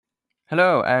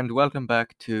Hello and welcome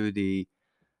back to the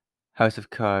House of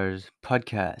Cards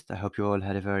podcast. I hope you all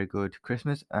had a very good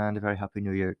Christmas and a very happy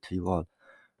New Year to you all.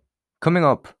 Coming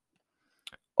up,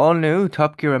 all new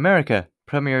Top Gear America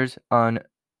premieres on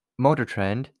Motor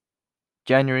Trend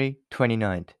January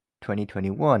 29th,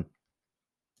 2021.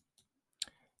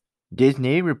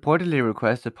 Disney reportedly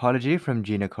requests apology from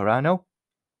Gina Corano.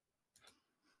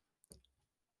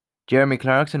 Jeremy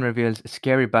Clarkson reveals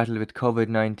scary battle with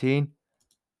COVID-19.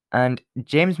 And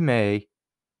James May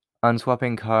on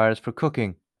swapping cars for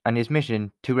cooking and his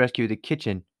mission to rescue the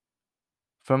kitchen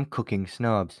from cooking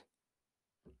snobs.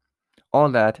 All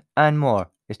that and more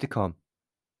is to come.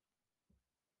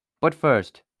 But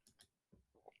first,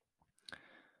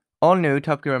 all new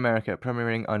Top Gear America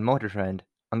premiering on Motor Trend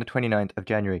on the 29th of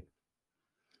January.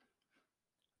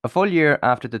 A full year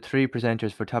after the three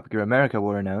presenters for Top Gear America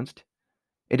were announced,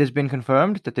 it has been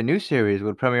confirmed that the new series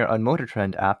will premiere on Motor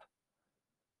Trend app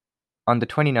on the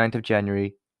 29th of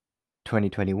January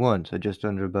 2021, so just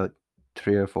under about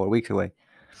 3 or 4 weeks away.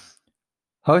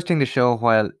 Hosting the show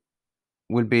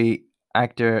will be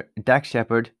actor Dax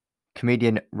Shepard,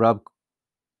 comedian Rob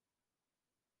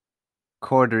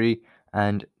Corddry,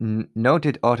 and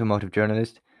noted automotive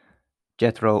journalist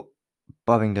Jethro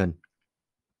Bovingdon.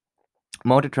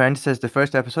 Motor Trend says the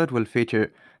first episode will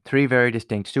feature three very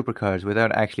distinct supercars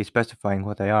without actually specifying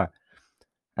what they are,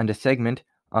 and a segment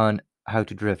on how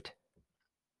to drift.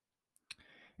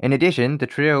 In addition, the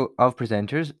trio of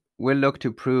presenters will look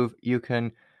to prove you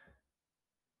can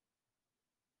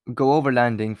go over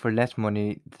landing for less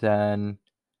money than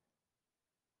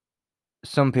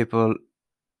some people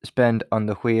spend on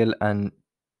the wheel and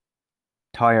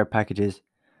tire packages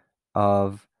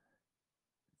of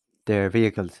their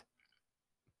vehicles.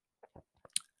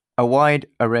 A wide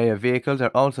array of vehicles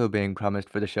are also being promised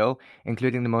for the show,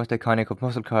 including the most iconic of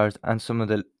muscle cars and some of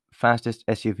the fastest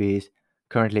SUVs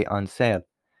currently on sale.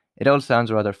 It all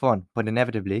sounds rather fun, but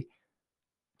inevitably,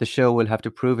 the show will have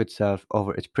to prove itself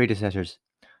over its predecessors.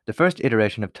 The first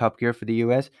iteration of Top Gear for the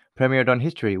US premiered on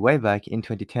History way back in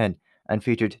 2010 and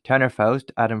featured Tanner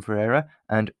Faust, Adam Ferreira,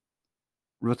 and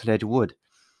Rutledge Wood.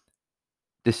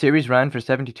 The series ran for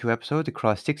 72 episodes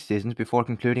across 6 seasons before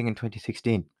concluding in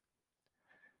 2016.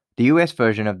 The US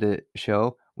version of the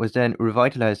show was then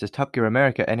revitalized as Top Gear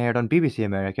America and aired on BBC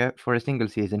America for a single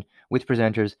season with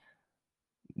presenters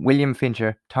William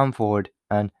Fincher, Tom Ford,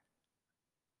 and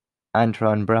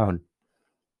Antron Brown.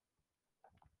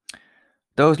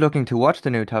 Those looking to watch the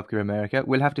new Top Gear America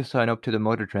will have to sign up to the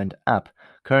Motor Trend app,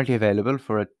 currently available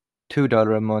for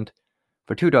 $2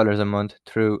 a month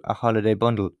through a holiday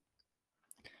bundle.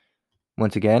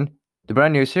 Once again, the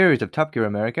brand new series of Top Gear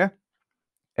America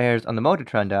airs on the Motor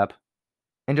Trend app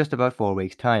in just about 4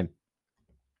 weeks' time.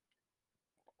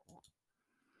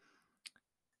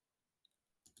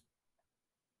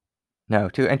 Now,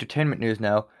 to entertainment news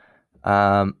now.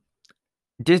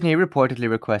 Disney reportedly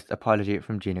requests apology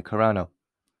from Gina Carano.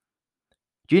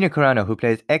 Gina Carano, who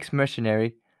plays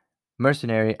ex-mercenary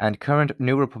and current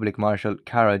New Republic Marshal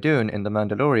Cara Dune in The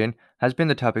Mandalorian, has been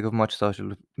the topic of much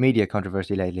social media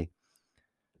controversy lately.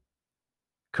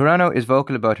 Corano is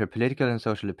vocal about her political and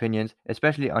social opinions,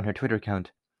 especially on her Twitter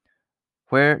account,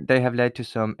 where they have led to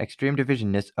some extreme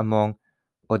divisionness among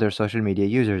other social media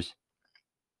users.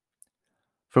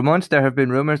 For months, there have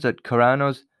been rumors that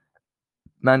Corano's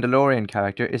Mandalorian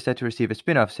character is set to receive a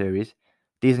spin-off series.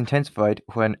 These intensified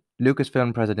when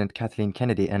Lucasfilm president Kathleen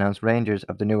Kennedy announced Rangers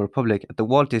of the New Republic at the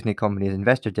Walt Disney Company's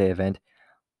Investor Day event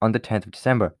on the 10th of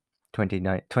December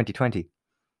 2020.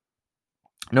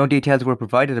 No details were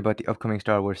provided about the upcoming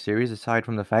Star Wars series aside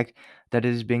from the fact that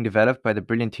it is being developed by the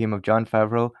brilliant team of Jon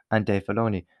Favreau and Dave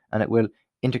Filoni, and it will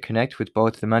interconnect with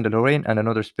both The Mandalorian and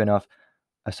another spin-off,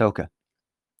 Ahsoka.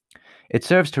 It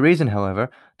serves to reason, however,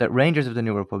 that Rangers of the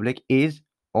New Republic is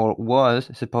or was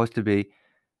supposed to be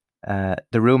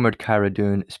the rumoured Cara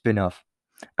Dune spin-off.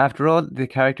 After all, the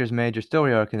character's major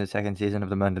story arc in the second season of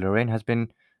The Mandalorian has been,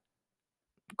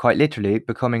 quite literally,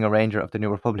 becoming a Ranger of the New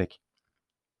Republic.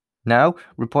 Now,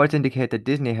 reports indicate that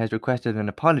Disney has requested an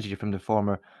apology from the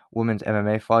former women's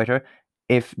MMA fighter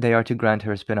if they are to grant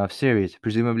her a spin-off series.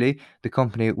 Presumably, the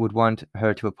company would want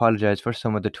her to apologize for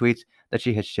some of the tweets that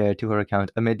she has shared to her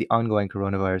account amid the ongoing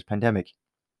coronavirus pandemic.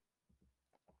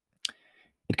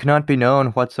 It cannot be known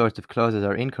what sorts of clauses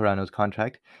are in Corano's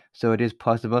contract, so it is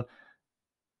possible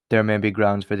there may be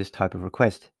grounds for this type of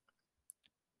request.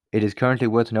 It is currently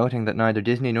worth noting that neither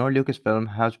Disney nor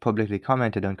Lucasfilm has publicly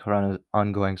commented on Corano's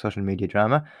ongoing social media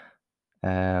drama.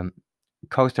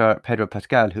 Co-star Pedro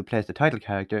Pascal, who plays the title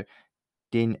character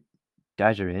Din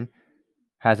Djarin,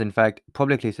 has in fact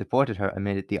publicly supported her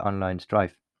amid the online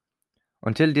strife.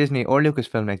 Until Disney or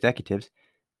Lucasfilm executives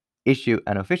issue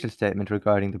an official statement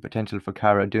regarding the potential for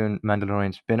Cara doing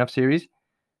Mandalorian spin-off series,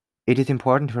 it is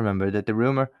important to remember that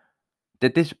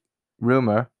this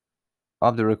rumor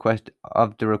of the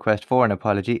request for an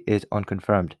apology is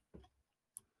unconfirmed.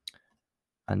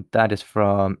 And that is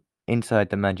from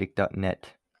InsideTheMagic.net.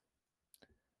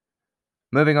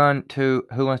 Moving on to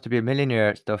Who Wants to Be a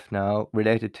Millionaire stuff now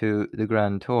related to the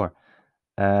Grand Tour.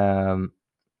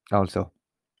 Also,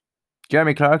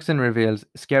 Jeremy Clarkson reveals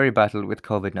scary battle with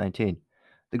COVID-19.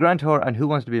 The Grand Tour and Who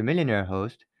Wants to Be a Millionaire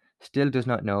host still does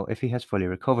not know if he has fully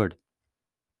recovered.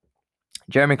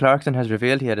 Jeremy Clarkson has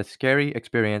revealed he had a scary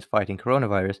experience fighting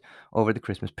coronavirus over the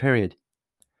Christmas period.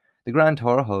 The Grand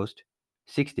Tour host,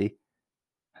 60,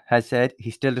 has said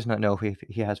he still does not know if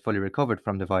he has fully recovered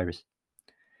from the virus.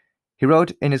 He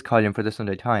wrote in his column for the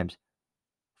Sunday Times,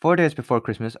 4 days before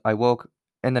Christmas, I woke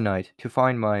in the night to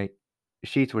find my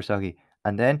sheets were soggy,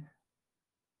 and then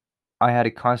I had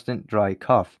a constant dry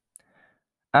cough.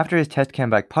 After his test came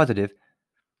back positive,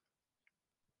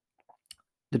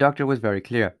 the doctor was very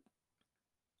clear.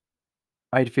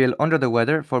 I'd feel under the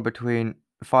weather for between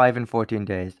 5 and 14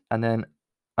 days, and then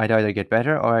I'd either get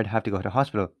better or I'd have to go to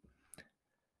hospital.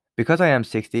 Because I am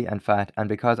 60 and fat, and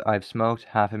because I've smoked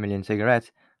 500,000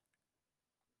 cigarettes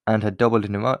and had double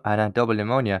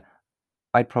pneumonia,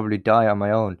 I'd probably die on my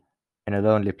own in a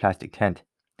lonely plastic tent.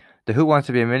 The Who Wants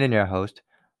to Be a Millionaire host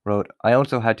wrote, I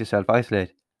also had to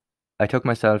self-isolate. I took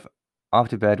myself off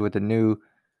to bed with a new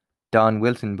Don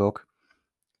Winslow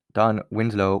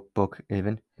book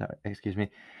even, excuse me,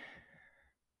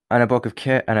 and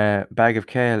a bag of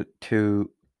kale to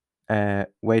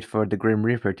wait for the Grim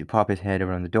Reaper to pop his head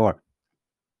around the door.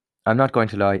 I'm not going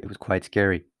to lie, it was quite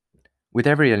scary. With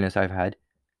every illness I've had,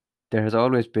 there has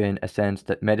always been a sense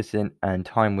that medicine and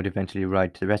time would eventually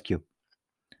ride to the rescue.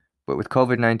 But with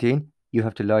COVID-19, you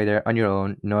have to lie there on your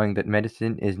own, knowing that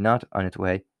medicine is not on its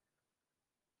way,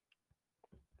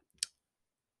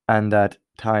 and that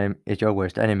time is your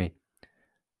worst enemy.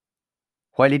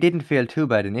 While he didn't feel too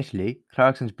bad initially,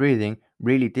 Clarkson's breathing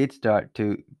really did start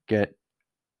to get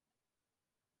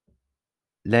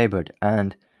laboured,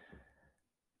 and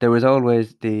there was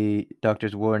always the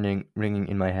doctor's warning ringing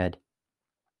in my head,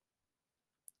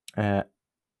 and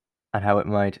how it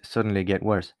might suddenly get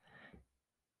worse.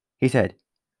 He said,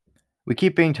 we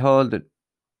keep being told that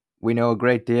we know a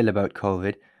great deal about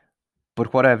COVID,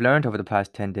 but what I've learned over the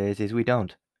past 10 days is we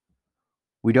don't.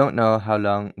 We don't know how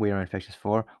long we are infectious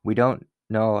for. We don't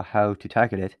know how to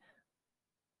tackle it.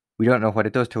 We don't know what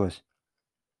it does to us.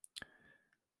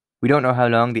 We don't know how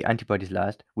long the antibodies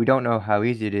last. We don't know how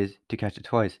easy it is to catch it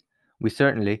twice. We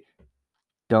certainly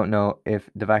don't know if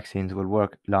the vaccines will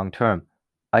work long term.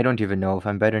 I don't even know if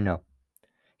I'm better now.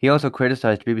 He also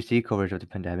criticized BBC coverage of the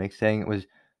pandemic, saying it was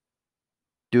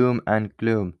doom and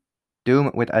gloom. Doom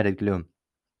with added gloom.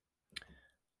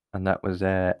 And that was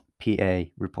PA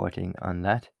reporting on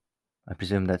that. I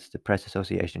presume that's the Press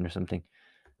Association or something.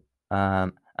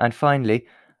 And finally,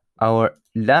 our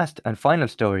last and final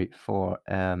story for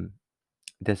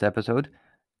this episode,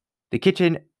 the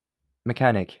kitchen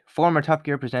mechanic. Former Top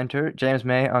Gear presenter James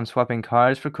May on swapping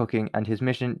cars for cooking and his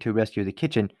mission to rescue the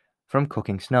kitchen from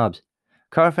cooking snobs.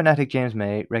 Car fanatic James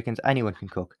May reckons anyone can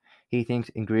cook. He thinks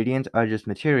ingredients are just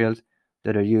materials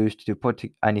that are used to put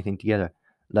anything together,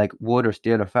 like wood or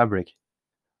steel or fabric.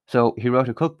 So he wrote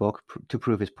a cookbook to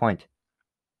prove his point.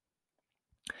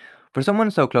 For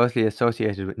someone so closely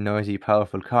associated with noisy,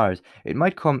 powerful cars, it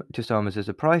might come to some as a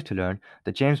surprise to learn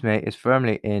that James May is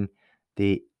firmly in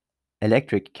the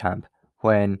electric camp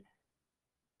when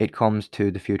it comes to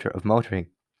the future of motoring.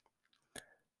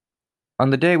 On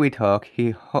the day we talk,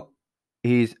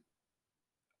 he's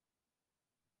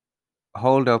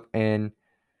holed up in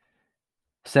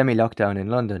semi-lockdown in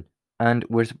London, and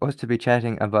we're supposed to be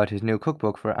chatting about his new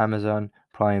cookbook for Amazon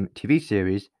Prime TV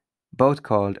series, both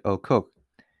called Oh Cook.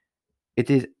 It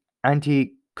is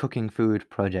anti-cooking food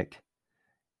project,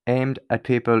 aimed at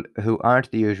people who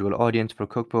aren't the usual audience for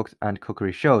cookbooks and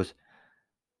cookery shows.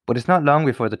 But it's not long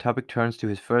before the topic turns to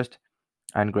his first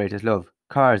and greatest love,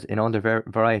 cars in all their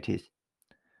varieties.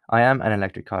 I am an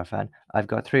electric car fan. I've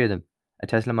got 3 of them, a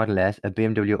Tesla Model S, a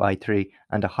BMW i3,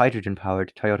 and a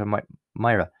hydrogen-powered Toyota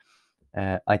Myra.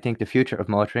 I think the future of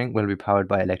motoring will be powered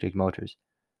by electric motors.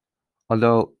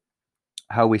 Although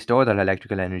how we store that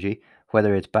electrical energy,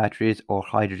 whether it's batteries or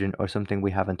hydrogen or something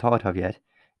we haven't thought of yet,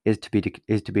 is to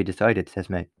be decided, says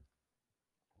May.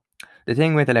 The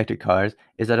thing with electric cars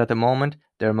is that at the moment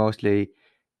they're mostly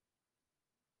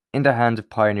in the hands of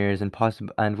pioneers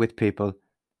and with people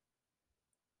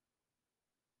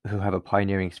who have a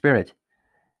pioneering spirit.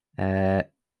 They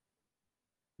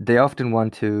often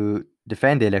want to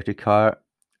defend the electric car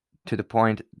to the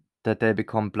point that they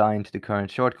become blind to the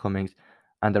current shortcomings,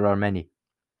 and there are many.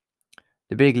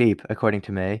 The big leap, according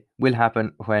to May, will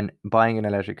happen when buying an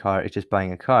electric car is just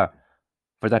buying a car.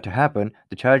 For that to happen,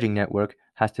 the charging network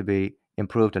has to be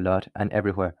improved a lot and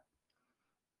everywhere.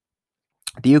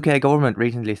 The UK government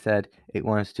recently said it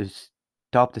wants to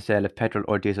stop the sale of petrol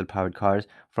or diesel powered cars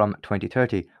from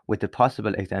 2030, with the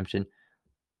possible exemption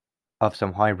of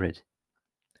some hybrids.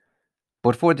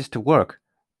 But for this to work,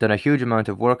 then a huge amount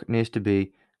of work needs to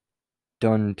be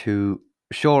done to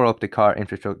shore up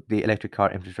the electric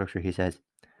car infrastructure, he says.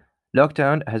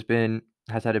 Lockdown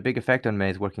has had a big effect on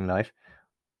May's working life.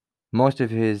 Most of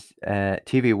his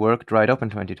TV work dried up in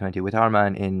 2020 with Our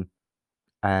Man in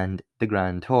and The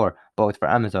Grand Tour, both for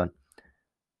Amazon,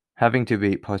 having to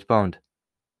be postponed.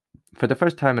 For the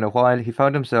first time in a while, he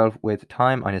found himself with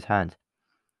time on his hands.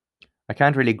 I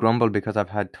can't really grumble because I've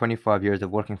had 25 years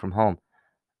of working from home,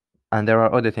 and there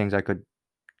are other things I could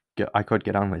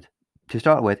get on with. To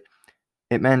start with,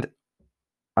 it meant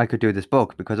I could do this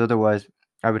book because otherwise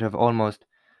I would have almost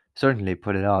certainly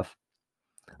put it off.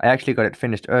 I actually got it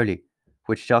finished early,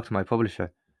 which shocked my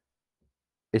publisher.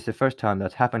 It's the first time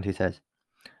that's happened, he says.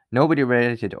 Nobody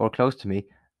related or close to me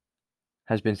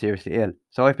has been seriously ill,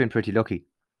 so I've been pretty lucky.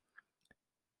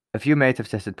 A few mates have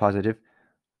tested positive,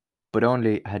 but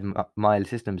only had mild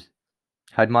symptoms,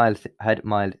 and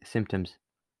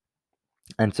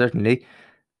certainly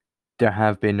there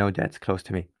have been no deaths close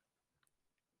to me.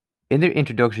 In the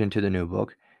introduction to the new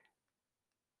book,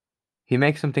 he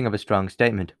makes something of a strong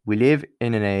statement. We live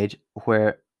in an age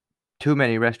where too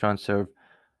many restaurants serve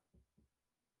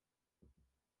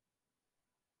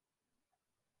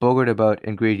buggered about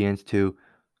ingredients to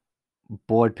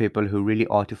bored people who really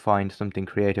ought to find something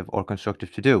creative or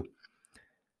constructive to do.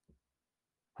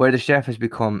 Where the chef has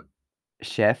become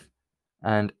chef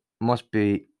and must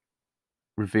be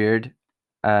revered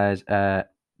as a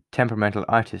temperamental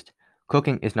artist.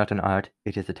 Cooking is not an art,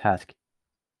 it is a task.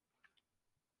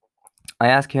 I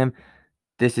ask him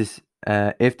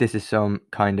if this is some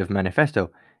kind of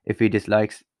manifesto. If he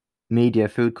dislikes media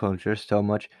food culture so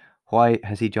much, why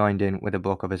has he joined in with a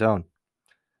book of his own?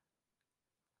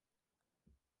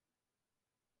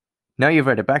 Now you've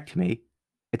read it back to me,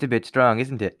 it's a bit strong,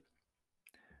 isn't it?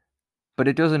 But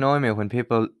it does annoy me when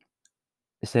people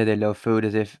say they love food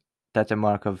as if that's a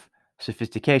mark of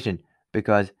sophistication,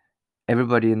 because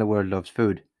everybody in the world loves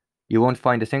food. You won't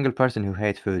find a single person who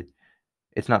hates food.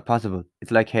 It's not possible.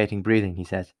 It's like hating breathing, he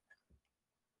says.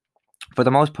 For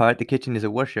the most part, the kitchen is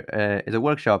a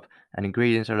workshop, and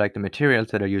ingredients are like the materials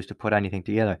that are used to put anything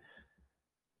together,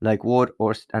 like wood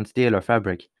and steel or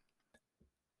fabric.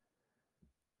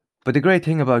 But the great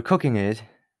thing about cooking is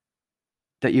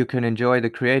that you can enjoy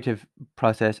the creative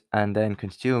process and then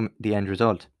consume the end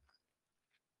result.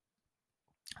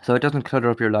 So it doesn't clutter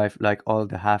up your life like all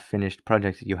the half-finished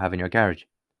projects that you have in your garage.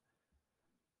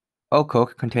 O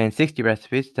Cook contains 60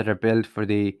 recipes that are billed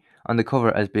on the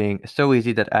cover as being so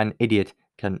easy that an idiot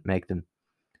can make them.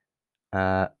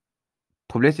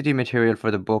 Publicity material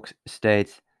for the book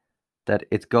states that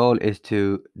its goal is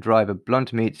to drive a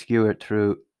blunt meat skewer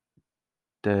through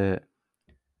the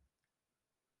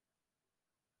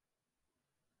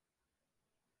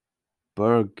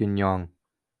bourguignon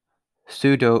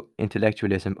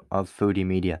pseudo-intellectualism of foodie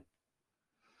media.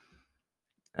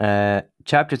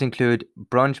 Chapters include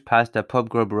brunch, pasta, pub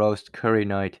grub roast, curry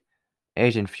night,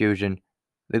 Asian fusion,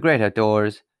 the great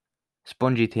outdoors,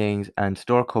 spongy things, and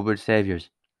store cupboard saviors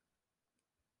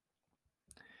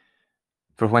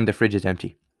for when the fridge is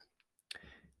empty.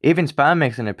 Even spam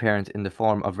makes an appearance in the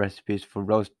form of recipes for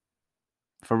roast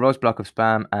block of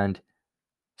spam and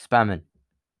spam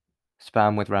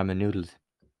with ramen noodles.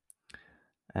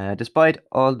 Despite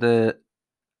all the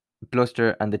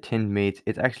bluster and the tinned meats,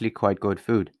 it's actually quite good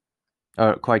food,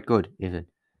 or quite good even.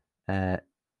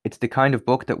 It's the kind of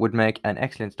book that would make an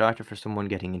excellent starter for someone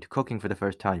getting into cooking for the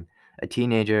first time, a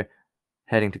teenager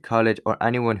heading to college, or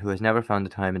anyone who has never found the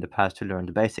time in the past to learn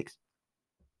the basics.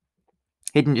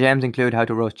 Hidden gems include how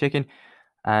to roast chicken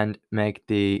and make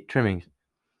the trimmings,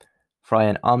 fry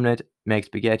an omelette, make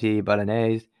spaghetti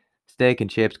bolognese, steak and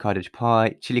chips, cottage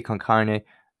pie, chili con carne,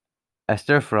 a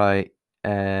stir fry,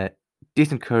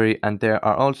 decent curry, and there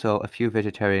are also a few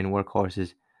vegetarian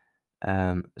workhorses,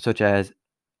 such as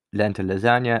lentil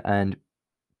lasagna and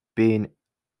bean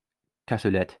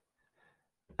cassoulet.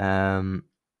 There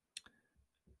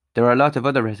are lots of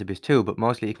other recipes too, but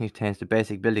mostly it contains the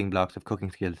basic building blocks of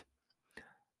cooking skills.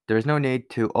 There is no need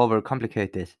to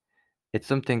overcomplicate this. It's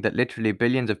something that literally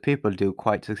billions of people do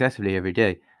quite successfully every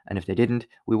day, and if they didn't,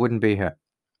 we wouldn't be here.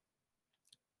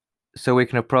 So we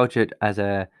can approach it as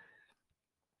a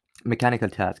mechanical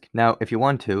task. Now, if you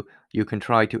want to, you can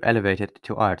try to elevate it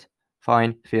to art.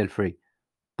 Fine, feel free.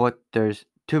 But there's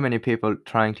too many people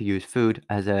trying to use food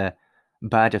as a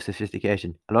badge of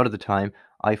sophistication. A lot of the time,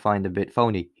 I find a bit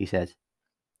phony, he says.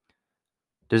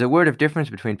 There's a word of difference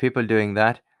between people doing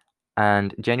that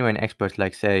and genuine experts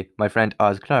like, say, my friend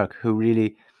Oz Clark, who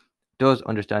really does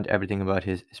understand everything about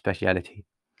his speciality,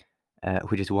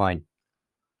 which is wine.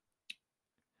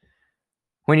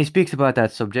 When he speaks about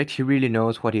that subject, he really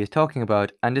knows what he is talking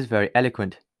about and is very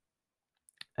eloquent.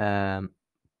 But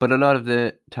a lot of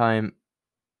the time,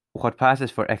 what passes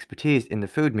for expertise in the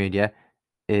food media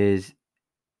is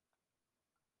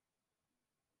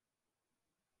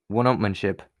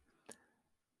one-upmanship.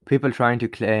 People trying to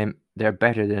claim they're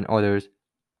better than others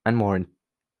and more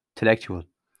intellectual.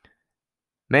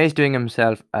 May is doing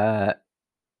himself a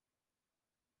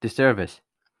disservice.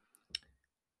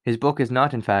 His book is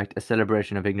not, in fact, a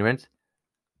celebration of ignorance.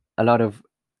 A lot of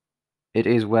it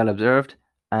is well observed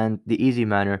and the easy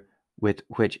manner with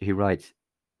which he writes.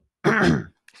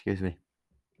 Excuse me.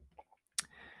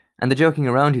 And the joking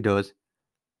around he does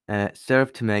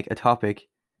serve to make a topic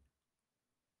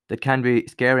that can be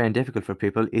scary and difficult for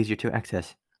people easier to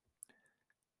access.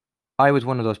 I was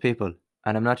one of those people,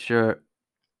 and I'm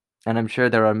sure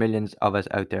there are millions of us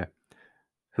out there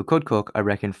who could cook, I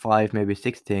reckon, 5, maybe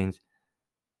 6 things.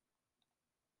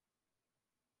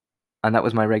 And that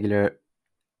was my regular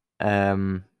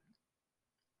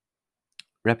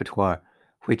repertoire,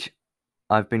 which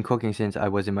I've been cooking since I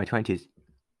was in my 20s.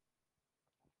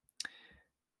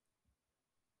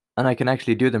 And I can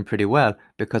actually do them pretty well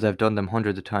because I've done them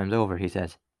hundreds of times over, he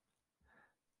says.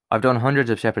 I've done hundreds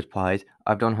of shepherd's pies,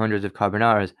 I've done hundreds of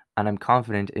carbonaras, and I'm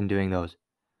confident in doing those.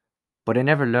 But I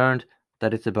never learned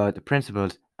that it's about the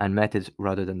principles and methods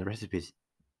rather than the recipes.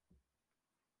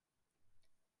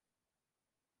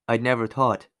 I'd never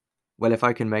thought, well, if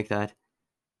I can make that,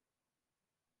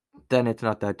 then it's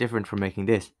not that different from making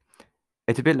this.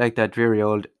 It's a bit like that dreary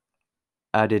old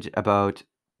adage about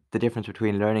the difference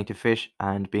between learning to fish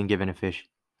and being given a fish.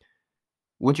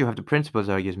 Once you have the principles,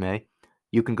 argues May,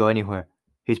 you can go anywhere.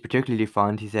 He's particularly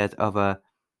fond, he says, of a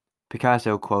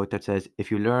Picasso quote that says,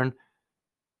 if you learn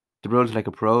the rules like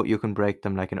a pro, you can break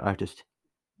them like an artist.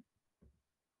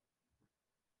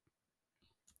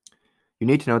 You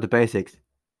need to know the basics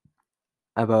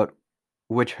about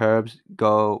which herbs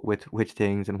go with which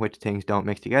things and which things don't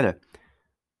mix together.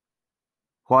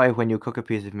 Why, when you cook a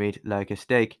piece of meat like a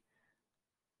steak,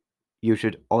 you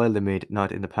should oil the meat, not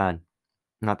the pan.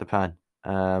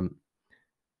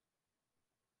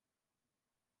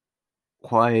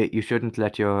 Why you shouldn't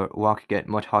let your wok get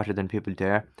much hotter than people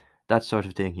dare, that sort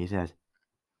of thing, he says.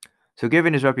 So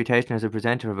given his reputation as a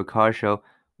presenter of a car show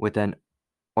with an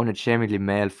unashamedly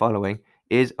male following,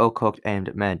 is O Cooked aimed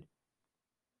at men?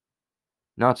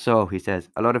 Not so, he says.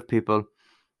 A lot of people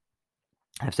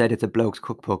have said it's a bloke's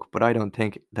cookbook, but I don't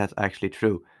think that's actually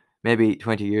true. Maybe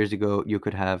 20 years ago you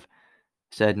could have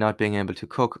said not being able to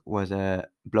cook was a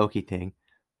blokey thing,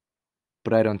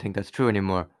 but I don't think that's true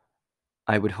anymore.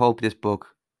 I would hope this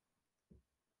book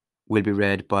will be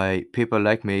read by people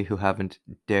like me who haven't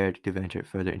dared to venture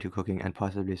further into cooking, and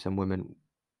possibly some women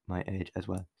my age as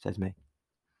well, says May.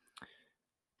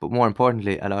 But more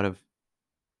importantly, a lot of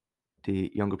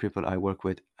the younger people I work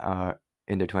with are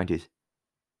in their 20s,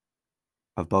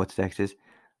 of both sexes,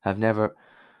 have never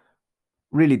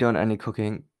really done any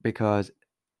cooking because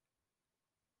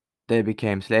they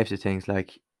became slaves to things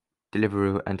like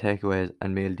Deliveroo and takeaways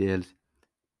and meal deals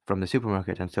from the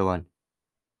supermarket and so on.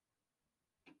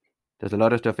 There's a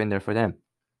lot of stuff in there for them.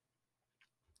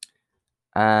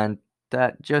 And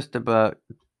that just about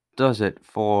does it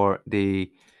for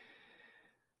the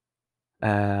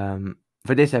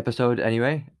for this episode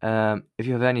anyway. If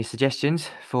you have any suggestions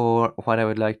for what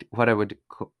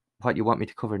you want me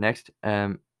to cover next,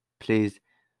 please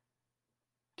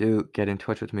do get in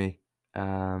touch with me.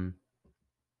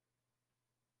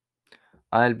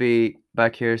 I'll be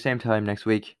back here same time next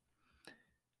week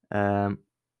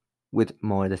with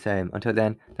more of the same. Until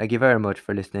then, thank you very much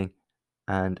for listening,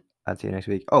 and I'll see you next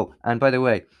week. Oh, and by the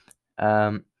way,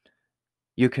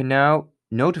 you can now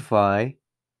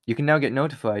get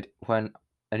notified when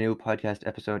a new podcast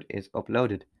episode is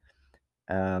uploaded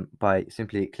by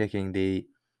simply clicking the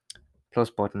plus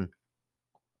button.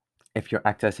 If you're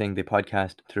accessing the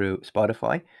podcast through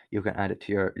Spotify, you can add it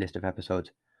to your list of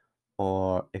episodes.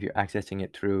 Or if you're accessing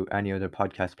it through any other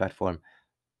podcast platform,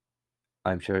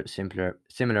 I'm sure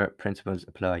similar principles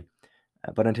apply.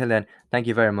 But until then, thank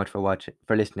you very much for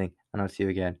listening, and I'll see you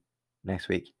again next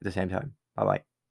week at the same time. Bye bye.